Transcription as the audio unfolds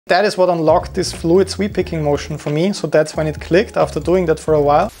that is what unlocked this fluid sweep picking motion for me. So that's when it clicked after doing that for a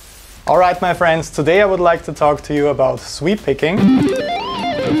while. Alright my friends, today I would like to talk to you about sweep picking.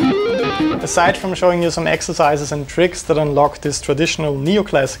 Aside from showing you some exercises and tricks that unlock this traditional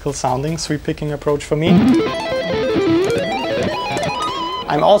neoclassical sounding sweep picking approach for me,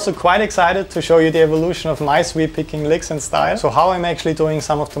 I'm also quite excited to show you the evolution of my sweep picking licks and style. So how I'm actually doing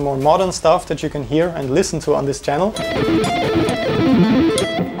some of the more modern stuff that you can hear and listen to on this channel.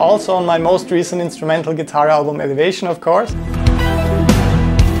 Also on my most recent instrumental guitar album Elevation, of course.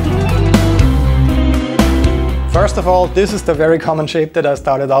 First of all, this is the very common shape that I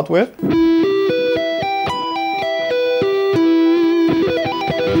started out with.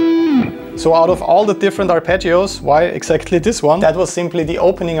 So out of all the different arpeggios, why exactly this one? That was simply the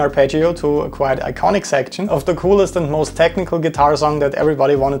opening arpeggio to a quite iconic section of the coolest and most technical guitar song that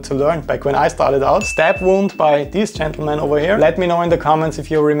everybody wanted to learn back when I started out. Stab Wound by these gentlemen over here. Let me know in the comments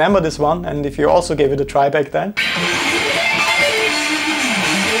if you remember this one and if you also gave it a try back then.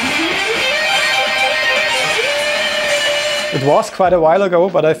 It was quite a while ago,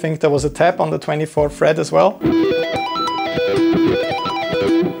 but I think there was a tap on the 24th fret as well.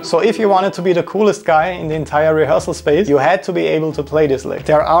 So if you wanted to be the coolest guy in the entire rehearsal space, you had to be able to play this lick.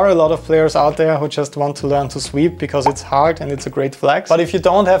 There are a lot of players out there who just want to learn to sweep because it's hard and it's a great flex. But if you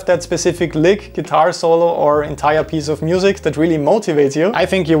don't have that specific lick, guitar solo or entire piece of music that really motivates you, I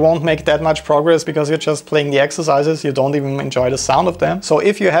think you won't make that much progress because you're just playing the exercises, you don't even enjoy the sound of them. So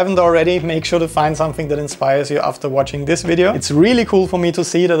if you haven't already, make sure to find something that inspires you after watching this video. It's really cool for me to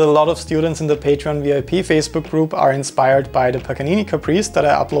see that a lot of students in the Patreon VIP Facebook group are inspired by the Paganini Caprice that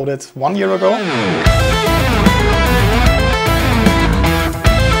I uploaded 1 year ago.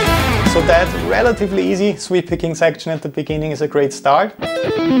 So that relatively easy sweep picking section at the beginning is a great start.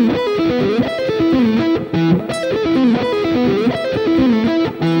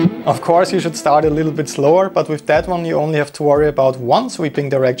 Of course you should start a little bit slower, but with that one you only have to worry about one sweeping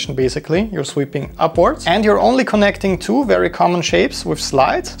direction basically. You're sweeping upwards and you're only connecting two very common shapes with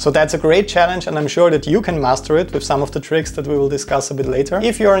slides. So that's a great challenge and I'm sure that you can master it with some of the tricks that we will discuss a bit later.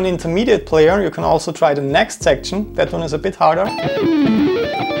 If you're an intermediate player, you can also try the next section. That one is a bit harder.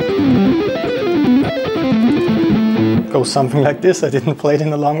 Goes something like this. I didn't play it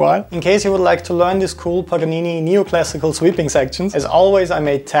in a long while. In case you would like to learn these cool Paganini neoclassical sweeping sections, as always I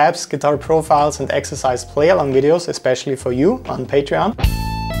made tabs, guitar profiles and exercise play-along videos, especially for you on Patreon.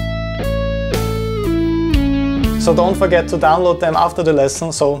 So don't forget to download them after the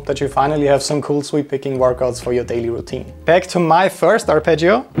lesson so that you finally have some cool sweep picking workouts for your daily routine. Back to my first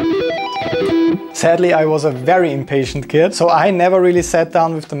arpeggio. Sadly, I was a very impatient kid, so I never really sat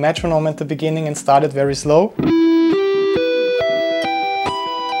down with the metronome at the beginning and started very slow.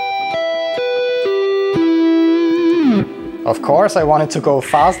 Of course, I wanted to go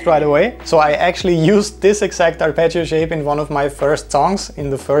fast right away, so I actually used this exact arpeggio shape in one of my first songs in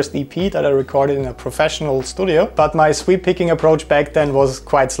the first EP that I recorded in a professional studio, but my sweep picking approach back then was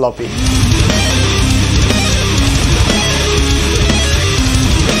quite sloppy.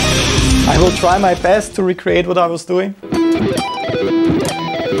 I will try my best to recreate what I was doing.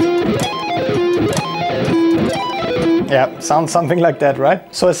 Yeah, sounds something like that,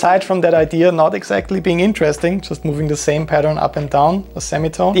 right? So aside from that idea not exactly being interesting, just moving the same pattern up and down, a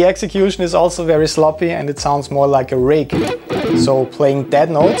semitone, the execution is also very sloppy and it sounds more like a rake. So playing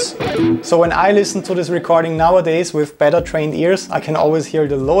dead notes. So when I listen to this recording nowadays with better trained ears, I can always hear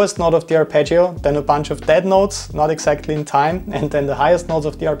the lowest note of the arpeggio, then a bunch of dead notes, not exactly in time, and then the highest notes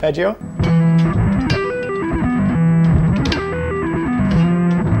of the arpeggio.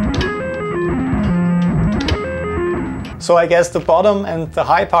 So I guess the bottom and the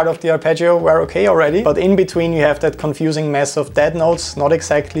high part of the arpeggio were okay already, but in between you have that confusing mess of dead notes, not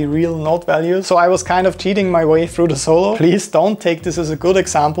exactly real note values. So I was kind of cheating my way through the solo. Please don't take this as a good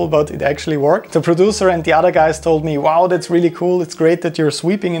example, but it actually worked. The producer and the other guys told me, wow, that's really cool, it's great that you're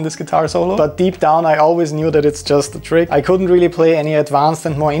sweeping in this guitar solo. But deep down I always knew that it's just a trick. I couldn't really play any advanced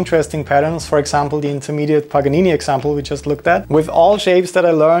and more interesting patterns, for example the intermediate Paganini example we just looked at. With all shapes that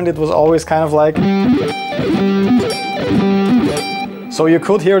I learned, it was always kind of like... So you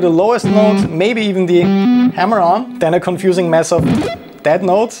could hear the lowest note, maybe even the hammer on, then a confusing mess of dead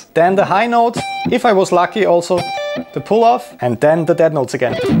notes, then the high notes, if I was lucky also the pull off, and then the dead notes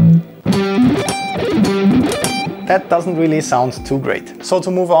again. That doesn't really sound too great. So to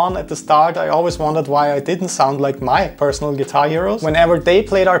move on, at the start I always wondered why I didn't sound like my personal guitar heroes. Whenever they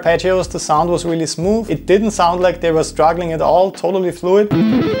played arpeggios, the sound was really smooth. It didn't sound like they were struggling at all, totally fluid.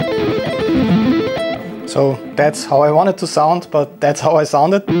 So that's how I wanted to sound, but that's how I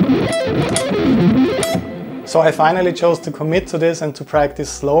sounded. So I finally chose to commit to this and to practice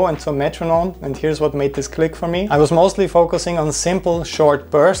slow and to a metronome, and here's what made this click for me. I was mostly focusing on simple short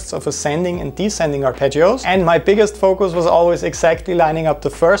bursts of ascending and descending arpeggios, and my biggest focus was always exactly lining up the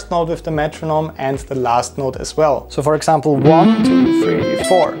first note with the metronome and the last note as well. So for example 1, 2, 3,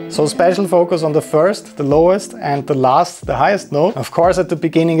 4. So special focus on the first, the lowest, and the last, the highest note. Of course at the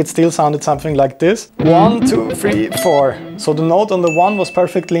beginning it still sounded something like this. 1, 2, 3, 4. So the note on the 1 was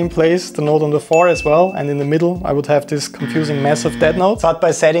perfectly in place, the note on the 4 as well, and in the middle I would have this confusing mess of dead notes. But by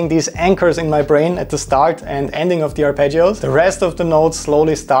setting these anchors in my brain at the start and ending of the arpeggios, the rest of the notes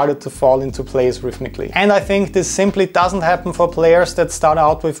slowly started to fall into place rhythmically. And I think this simply doesn't happen for players that start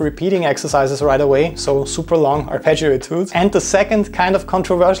out with repeating exercises right away, so super long arpeggio etudes. And the second kind of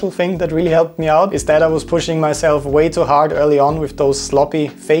controversial thing that really helped me out is that I was pushing myself way too hard early on with those sloppy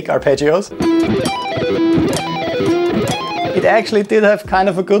fake arpeggios. It actually did have kind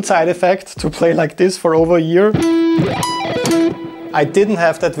of a good side effect to play like this for over a year. I didn't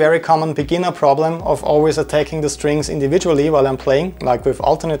have that very common beginner problem of always attacking the strings individually while I'm playing, like with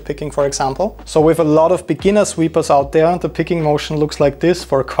alternate picking for example. So with a lot of beginner sweepers out there, the picking motion looks like this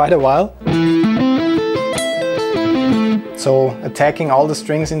for quite a while. So attacking all the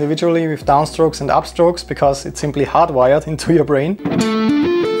strings individually with downstrokes and upstrokes because it's simply hardwired into your brain.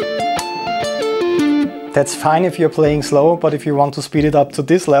 That's fine if you're playing slow, but if you want to speed it up to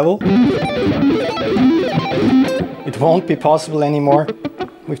this level, it won't be possible anymore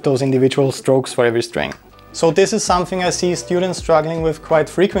with those individual strokes for every string. So this is something I see students struggling with quite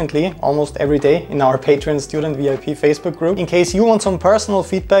frequently, almost every day in our Patreon Student VIP Facebook group. In case you want some personal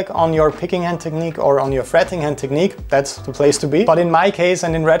feedback on your picking hand technique or on your fretting hand technique, that's the place to be. But in my case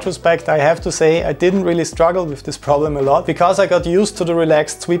and in retrospect, I have to say I didn't really struggle with this problem a lot because I got used to the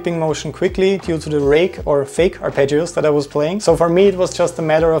relaxed sweeping motion quickly due to the rake or fake arpeggios that I was playing. So for me it was just a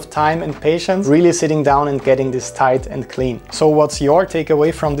matter of time and patience, really sitting down and getting this tight and clean. So what's your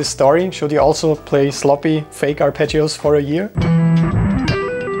takeaway from this story? Should you also play sloppy fake arpeggios for a year?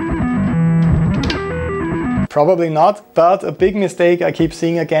 Probably not, but a big mistake I keep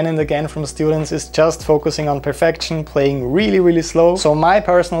seeing again and again from students is just focusing on perfection, playing really slow. So my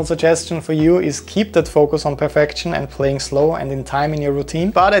personal suggestion for you is keep that focus on perfection and playing slow and in time in your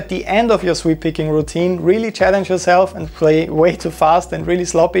routine. But at the end of your sweep picking routine, really challenge yourself and play way too fast and really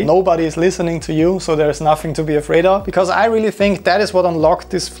sloppy. Nobody is listening to you, so there's nothing to be afraid of, because I really think that is what unlocked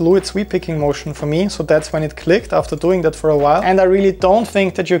this fluid sweep picking motion for me. So that's when it clicked after doing that for a while. And I really don't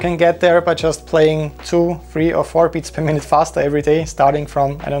think that you can get there by just playing 2, 3 or 4 beats per minute faster every day, starting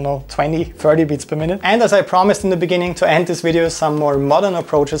from, I don't know, 20, 30 beats per minute. And as I promised in the beginning, to end this video, some more modern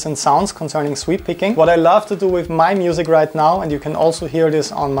approaches and sounds concerning sweep picking. What I love to do with my music right now, and you can also hear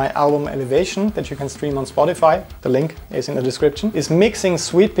this on my album Elevation that you can stream on Spotify, the link is in the description, is mixing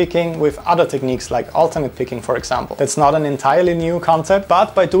sweep picking with other techniques like alternate picking, for example. That's not an entirely new concept,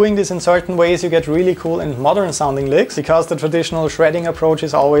 but by doing this in certain ways you get really cool and modern sounding licks, because the traditional shredding approach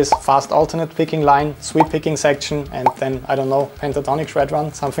is always fast alternate picking line, sweep picking section, and then, I don't know, pentatonic shred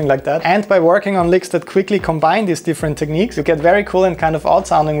run, something like that. And by working on licks that quickly combine these different techniques, you get very cool and kind of odd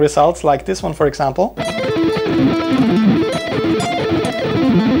sounding results, like this one for example.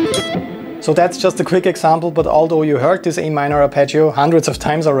 So that's just a quick example, but although you heard this A minor arpeggio hundreds of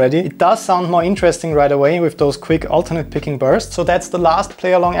times already, it does sound more interesting right away with those quick alternate picking bursts. So that's the last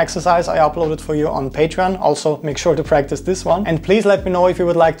play along exercise I uploaded for you on Patreon. Also make sure to practice this one. And please let me know if you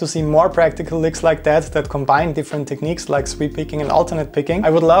would like to see more practical licks like that combine different techniques like sweep picking and alternate picking. I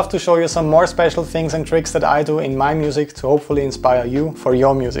would love to show you some more special things and tricks that I do in my music to hopefully inspire you for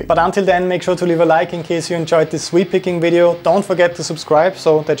your music. But until then, make sure to leave a like in case you enjoyed this sweep picking video. Don't forget to subscribe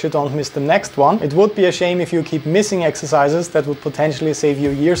so that you don't miss the next one. It would be a shame if you keep missing exercises that would potentially save you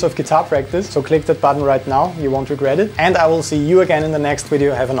years of guitar practice, so click that button right now, you won't regret it. And I will see you again in the next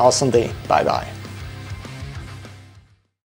video. Have an awesome day. Bye bye.